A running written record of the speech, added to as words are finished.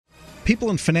People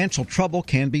in financial trouble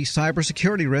can be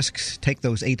cybersecurity risks. Take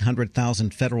those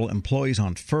 800,000 federal employees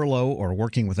on furlough or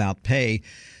working without pay.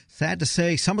 Sad to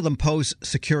say, some of them pose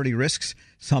security risks,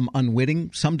 some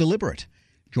unwitting, some deliberate.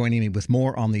 Joining me with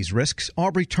more on these risks,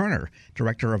 Aubrey Turner,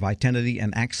 Director of Identity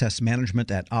and Access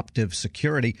Management at Optiv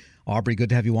Security. Aubrey, good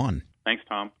to have you on. Thanks,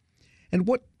 Tom. And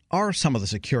what are some of the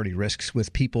security risks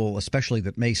with people, especially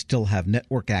that may still have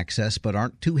network access but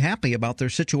aren't too happy about their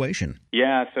situation?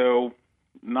 Yeah, so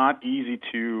not easy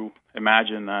to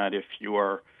imagine that if you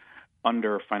are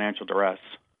under financial duress,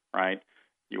 right?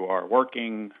 You are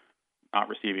working, not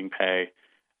receiving pay,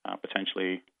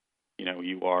 potentially,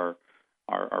 you are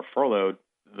furloughed.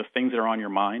 The things that are on your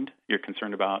mind, you're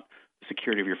concerned about the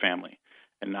security of your family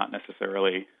and not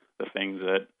necessarily the things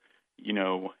that,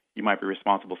 you might be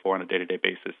responsible for on a day-to-day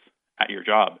basis at your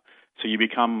job. So you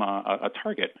become a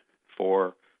target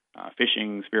for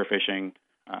phishing, spear phishing,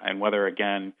 and whether,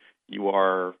 again, you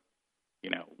are,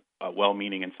 a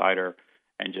well-meaning insider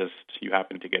and just you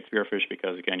happen to get spearphished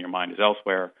because, again, your mind is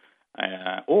elsewhere,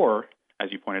 or,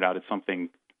 as you pointed out, it's something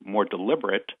more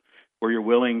deliberate where you're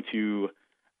willing to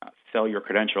sell your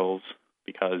credentials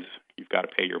because you've got to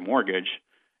pay your mortgage.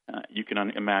 You can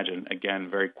imagine, again,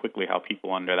 very quickly how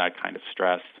people under that kind of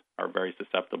stress are very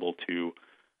susceptible to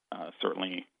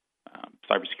certainly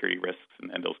cybersecurity risks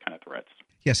and those kind of threats.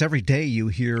 Yes, every day you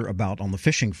hear about on the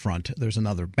phishing front, there's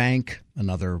another bank,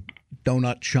 another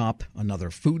donut shop,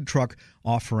 another food truck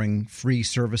offering free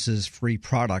services, free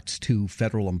products to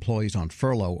federal employees on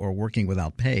furlough or working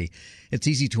without pay. It's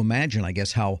easy to imagine, I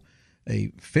guess, how a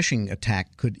phishing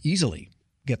attack could easily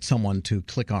get someone to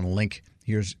click on a link.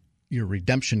 Here's your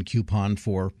redemption coupon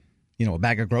for, a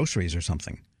bag of groceries or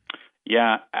something.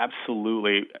 Yeah,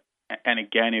 absolutely. And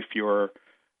again, if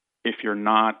you're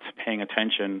not paying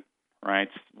attention, right,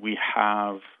 we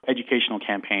have educational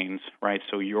campaigns, right?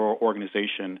 So your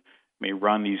organization may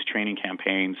run these training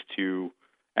campaigns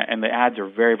and the ads are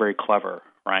very, very clever,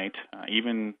 right?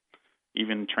 Even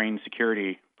trained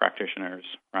security practitioners,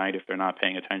 right, if they're not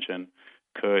paying attention,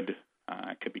 could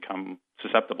become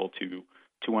susceptible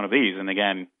to one of these. And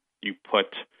again, you put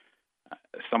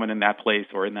someone in that place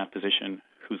or in that position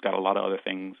who's got a lot of other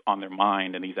things on their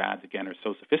mind, and these ads, again, are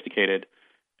so sophisticated,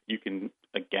 you can,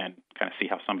 again, kind of see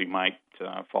how somebody might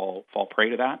fall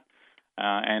prey to that.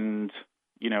 And,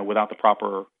 without the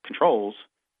proper controls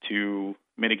to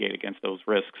mitigate against those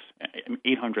risks,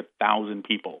 800,000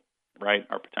 people, right,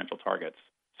 are potential targets.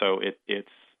 So it's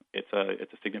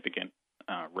a significant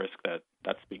risk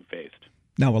that's being faced.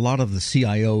 Now, a lot of the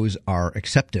CIOs are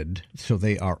accepted, so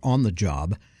they are on the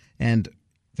job, and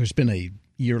there's been a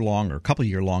year-long or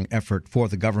couple-year-long effort for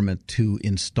the government to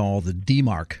install the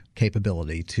DMARC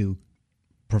capability to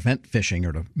prevent phishing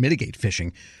or to mitigate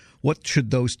phishing. What should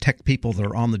those tech people that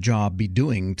are on the job be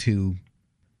doing to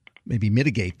maybe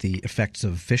mitigate the effects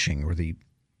of phishing or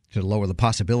to lower the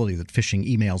possibility that phishing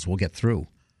emails will get through?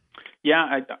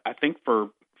 Yeah, I think for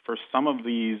some of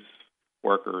these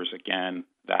workers, again,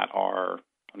 that are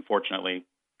unfortunately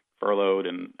furloughed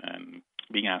and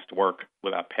being asked to work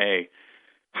without pay,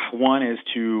 one is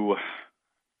to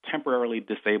temporarily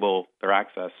disable their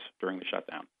access during the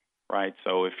shutdown, right?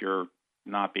 So if you're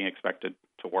not being expected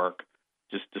to work,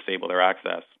 just disable their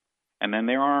access. And then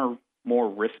there are more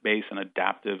risk-based and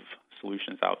adaptive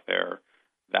solutions out there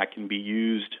that can be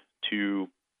used to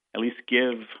at least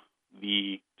give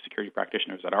the security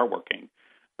practitioners that are working,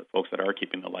 the folks that are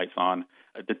keeping the lights on,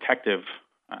 a detective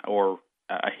or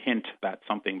a hint that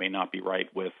something may not be right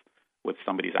with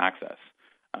somebody's access.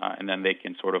 And then they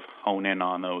can sort of hone in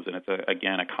on those. And it's,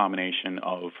 again, a combination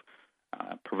of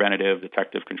preventative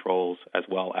detective controls as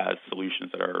well as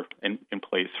solutions that are in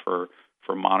place for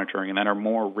monitoring and that are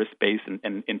more risk-based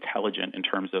and intelligent in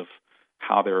terms of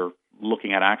how they're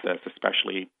looking at access,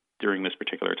 especially during this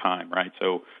particular time, right?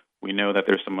 So we know that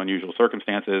there's some unusual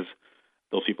circumstances.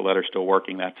 Those people that are still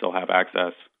working that still have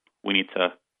access, we need to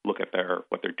look at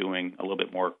what they're doing a little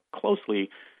bit more closely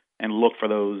and look for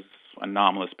those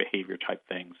anomalous behavior type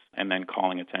things and then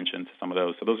calling attention to some of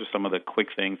those. So those are some of the quick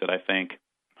things that I think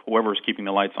whoever's keeping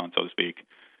the lights on, so to speak,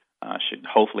 should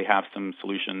hopefully have some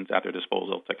solutions at their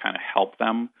disposal to kind of help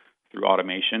them through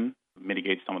automation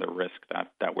mitigate some of the risk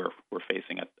that we're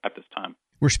facing at this time.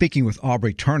 We're speaking with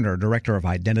Aubrey Turner, Director of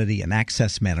Identity and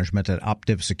Access Management at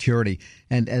Optiv Security.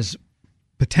 And as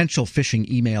potential phishing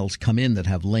emails come in that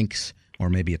have links or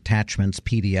maybe attachments,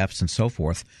 PDFs, and so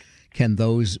forth, can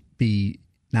those be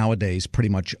nowadays pretty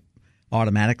much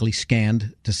automatically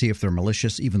scanned to see if they're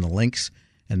malicious, even the links,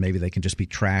 and maybe they can just be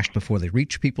trashed before they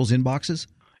reach people's inboxes?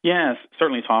 Yes,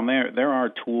 certainly, Tom. There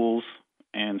are tools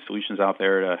and solutions out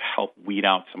there to help weed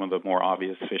out some of the more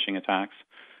obvious phishing attacks.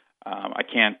 I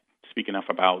can't speak enough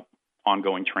about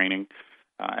ongoing training.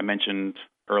 I mentioned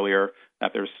earlier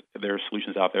that there are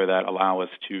solutions out there that allow us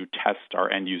to test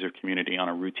our end user community on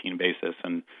a routine basis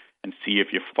and see if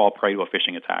you fall prey to a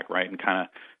phishing attack, right? And kind of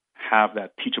have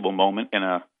that teachable moment in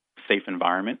a safe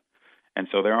environment. And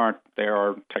so there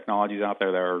are technologies out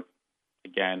there that are,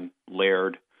 again,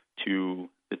 layered to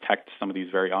detect some of these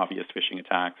very obvious phishing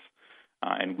attacks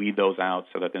and weed those out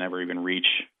so that they never even reach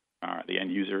the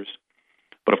end users.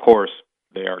 But of course,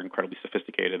 they are incredibly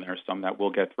sophisticated, and there are some that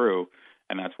will get through,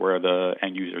 and that's where the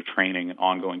end user training and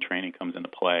ongoing training comes into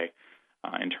play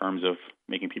in terms of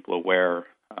making people aware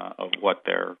of what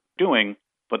they're doing.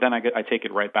 But then I take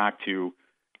it right back to,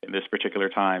 in this particular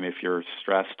time, if you're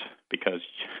stressed because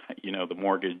the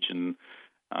mortgage and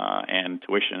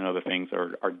tuition and other things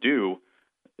are due,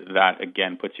 that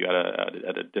again puts you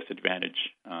at a disadvantage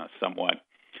somewhat.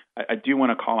 I do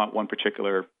want to call out one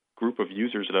particular group of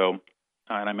users, though,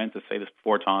 and I meant to say this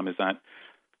before, Tom, is that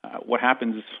what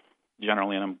happens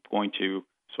generally, and I'm going to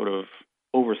sort of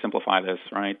oversimplify this,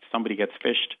 right? Somebody gets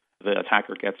phished, the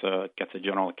attacker gets a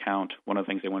general account. One of the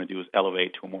things they want to do is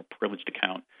elevate to a more privileged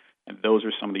account, and those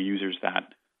are some of the users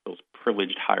those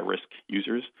privileged high-risk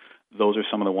users, those are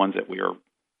some of the ones that we are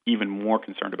even more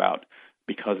concerned about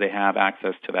because they have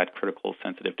access to that critical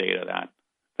sensitive data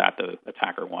that the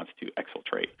attacker wants to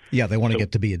exfiltrate. Yeah, they want to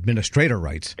get to be administrator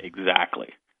rights. Exactly.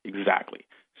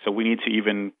 So we need to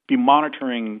even be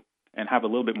monitoring and have a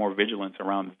little bit more vigilance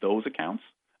around those accounts,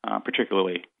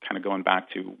 particularly kind of going back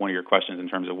to one of your questions in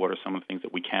terms of what are some of the things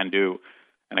that we can do.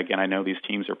 And again, I know these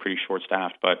teams are pretty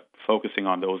short-staffed, but focusing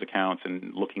on those accounts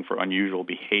and looking for unusual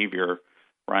behavior,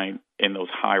 right, in those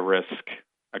high-risk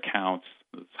accounts,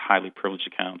 those highly privileged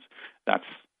accounts, that's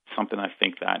something I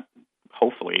think that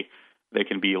hopefully they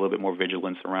can be a little bit more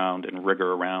vigilance around and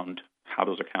rigor around how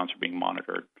those accounts are being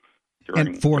monitored.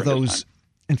 And for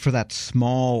that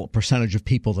small percentage of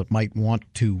people that might want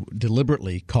to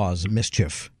deliberately cause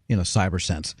mischief in a cyber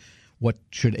sense, what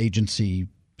should agency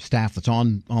staff that's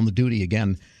on the duty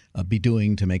again be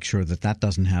doing to make sure that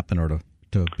doesn't happen, or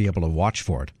to be able to watch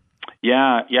for it?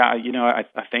 Yeah.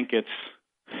 I think it's,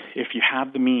 if you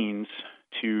have the means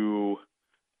to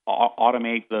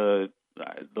automate the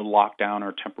lockdown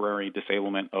or temporary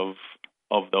disablement of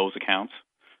those accounts,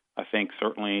 I think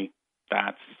certainly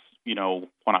that's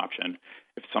one option.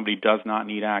 If somebody does not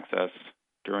need access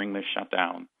during this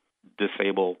shutdown,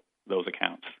 disable those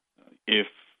accounts. If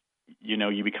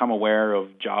you become aware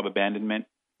of job abandonment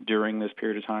during this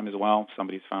period of time as well,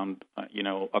 somebody's found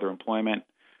other employment,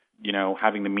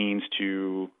 having the means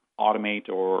to automate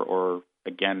or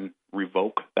again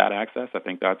revoke that access, I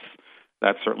think that's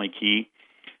certainly key.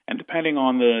 And depending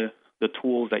on the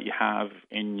tools that you have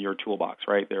in your toolbox,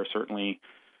 right, there are certainly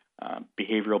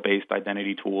behavioral-based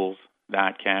identity tools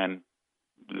that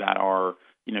are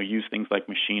use things like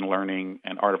machine learning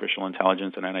and artificial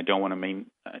intelligence. And then I don't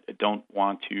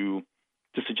want to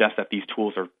suggest that these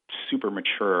tools are super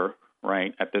mature,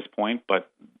 right, at this point, but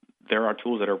there are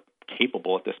tools that are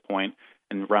capable at this point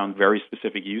and around very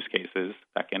specific use cases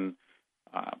that can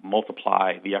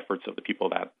multiply the efforts of the people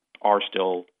that are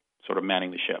still sort of manning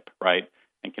the ship, right,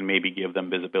 and can maybe give them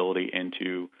visibility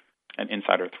into an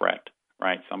insider threat,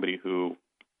 right, somebody who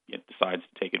decides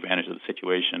to take advantage of the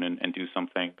situation and do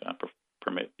something,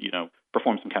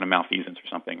 perform some kind of malfeasance or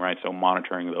something, right? So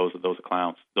monitoring those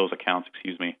accounts.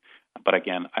 But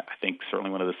again, I think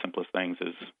certainly one of the simplest things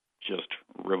is just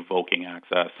revoking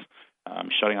access,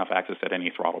 shutting off access at any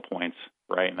throttle points,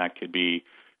 right? And that could be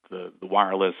the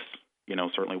wireless,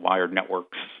 certainly wired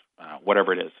networks,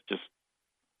 whatever it is. Just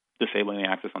disabling the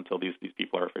access until these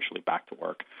people are officially back to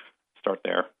work. Start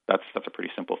there. That's a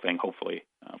pretty simple thing, hopefully,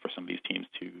 for some of these teams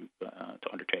to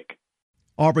undertake.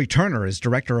 Aubrey Turner is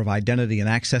Director of Identity and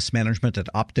Access Management at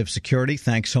Optiv Security.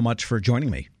 Thanks so much for joining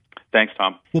me. Thanks,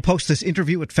 Tom. We'll post this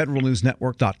interview at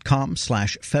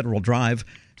federalnewsnetwork.com/Federal Drive.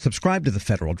 Subscribe to the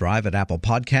Federal Drive at Apple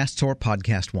Podcasts or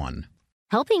Podcast One.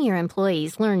 Helping your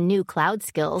employees learn new cloud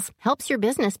skills helps your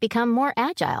business become more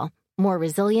agile, more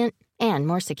resilient, and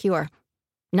more secure.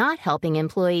 Not helping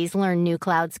employees learn new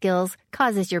cloud skills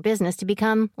causes your business to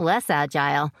become less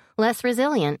agile, less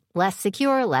resilient, less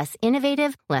secure, less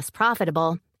innovative, less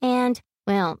profitable, and,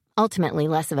 ultimately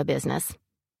less of a business.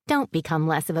 Don't become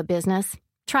less of a business.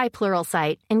 Try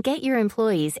Pluralsight and get your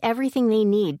employees everything they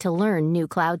need to learn new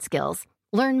cloud skills.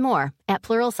 Learn more at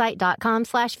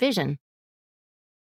pluralsight.com/vision.